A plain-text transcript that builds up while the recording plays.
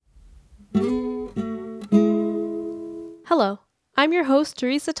Hello, I'm your host,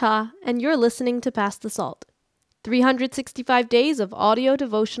 Teresa Ta, and you're listening to Pass the Salt, 365 days of audio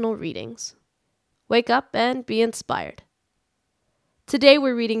devotional readings. Wake up and be inspired. Today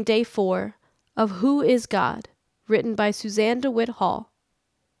we're reading Day 4 of Who is God, written by Suzanne DeWitt Hall.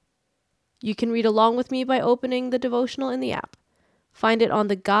 You can read along with me by opening the devotional in the app. Find it on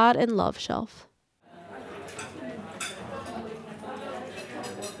the God and Love shelf.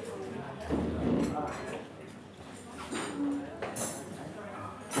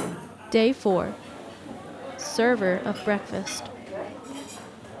 Day 4. Server of Breakfast.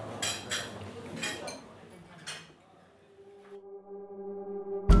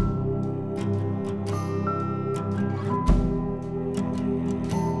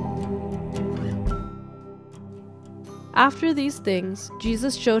 After these things,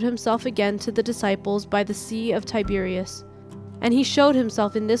 Jesus showed himself again to the disciples by the Sea of Tiberias, and he showed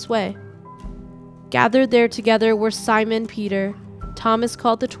himself in this way. Gathered there together were Simon Peter, Thomas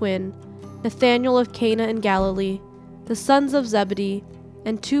called the twin, Nathanael of Cana in Galilee, the sons of Zebedee,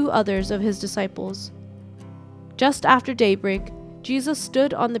 and 2 others of his disciples. Just after daybreak, Jesus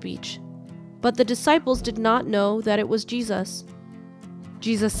stood on the beach, but the disciples did not know that it was Jesus.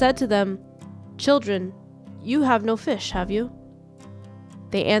 Jesus said to them, "Children, you have no fish, have you?"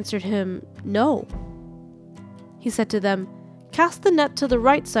 They answered him, "No." He said to them, "Cast the net to the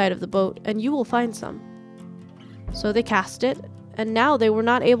right side of the boat, and you will find some." So they cast it, and now they were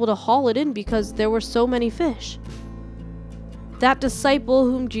not able to haul it in because there were so many fish. That disciple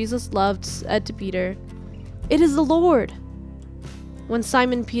whom Jesus loved said to Peter, "It is the Lord." When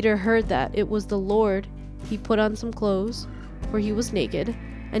Simon Peter heard that it was the Lord, he put on some clothes, for he was naked,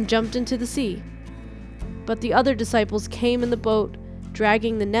 and jumped into the sea. But the other disciples came in the boat,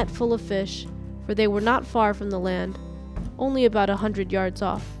 dragging the net full of fish, for they were not far from the land, only about 100 yards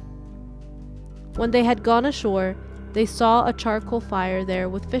off. When they had gone ashore, they saw a charcoal fire there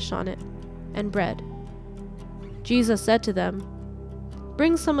with fish on it, and bread. Jesus said to them,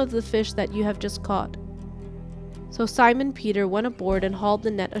 "Bring some of the fish that you have just caught." So Simon Peter went aboard and hauled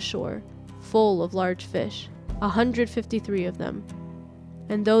the net ashore, full of large fish, 153 of them.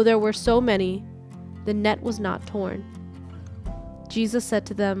 And though there were so many, the net was not torn. Jesus said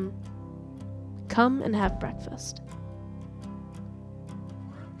to them, "Come and have breakfast."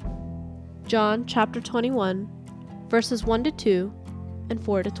 John chapter 21, verses 1 to 2 and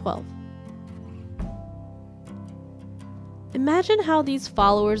 4 to 12. Imagine how these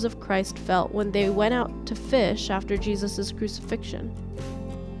followers of Christ felt when they went out to fish after Jesus' crucifixion.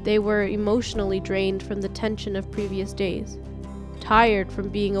 They were emotionally drained from the tension of previous days, tired from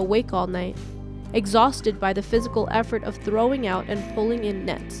being awake all night, exhausted by the physical effort of throwing out and pulling in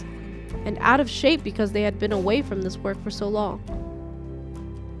nets, and out of shape because they had been away from this work for so long.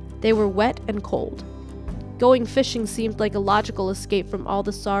 They were wet and cold. Going fishing seemed like a logical escape from all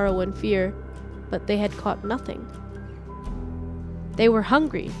the sorrow and fear, but they had caught nothing. They were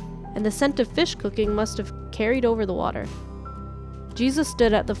hungry, and the scent of fish cooking must have carried over the water. Jesus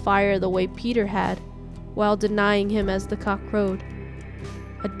stood at the fire the way Peter had, while denying him as the cock crowed.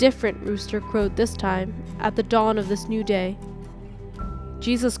 A different rooster crowed this time, at the dawn of this new day.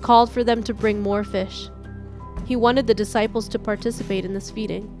 Jesus called for them to bring more fish. He wanted the disciples to participate in this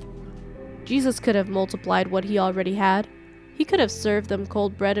feeding. Jesus could have multiplied what he already had. He could have served them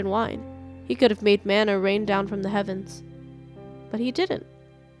cold bread and wine. He could have made manna rain down from the heavens. But he didn't.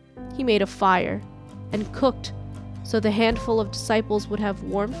 He made a fire and cooked so the handful of disciples would have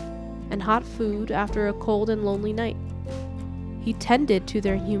warmth and hot food after a cold and lonely night. He tended to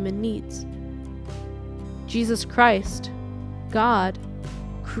their human needs. Jesus Christ, God,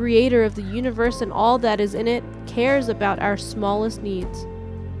 creator of the universe and all that is in it, cares about our smallest needs.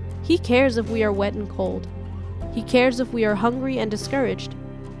 He cares if we are wet and cold. He cares if we are hungry and discouraged.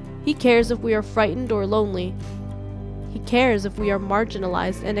 He cares if we are frightened or lonely. He cares if we are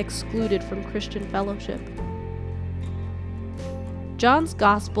marginalized and excluded from Christian fellowship. John's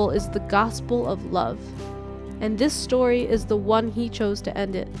gospel is the gospel of love, and this story is the one he chose to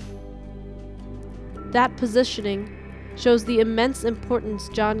end it. That positioning shows the immense importance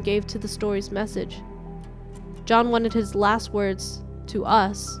John gave to the story's message. John wanted his last words, to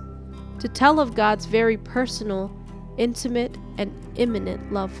us, to tell of God's very personal, intimate, and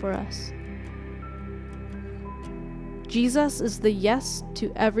imminent love for us. Jesus is the yes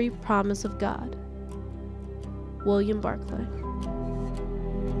to every promise of God. William Barclay.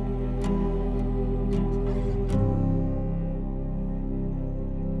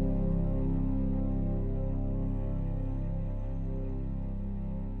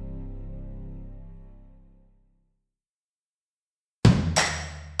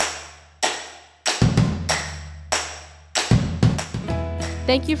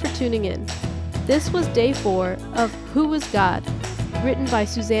 Thank you for tuning in. This was day 4 of Who is God, written by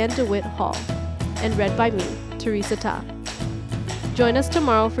Suzanne DeWitt Hall, and read by me, Teresa Ta. Join us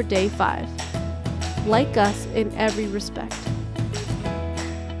tomorrow for day 5. Like us in every respect.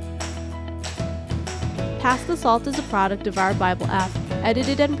 Pass the Salt is a product of our Bible app,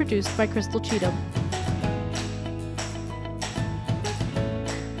 edited and produced by Crystal Cheatham.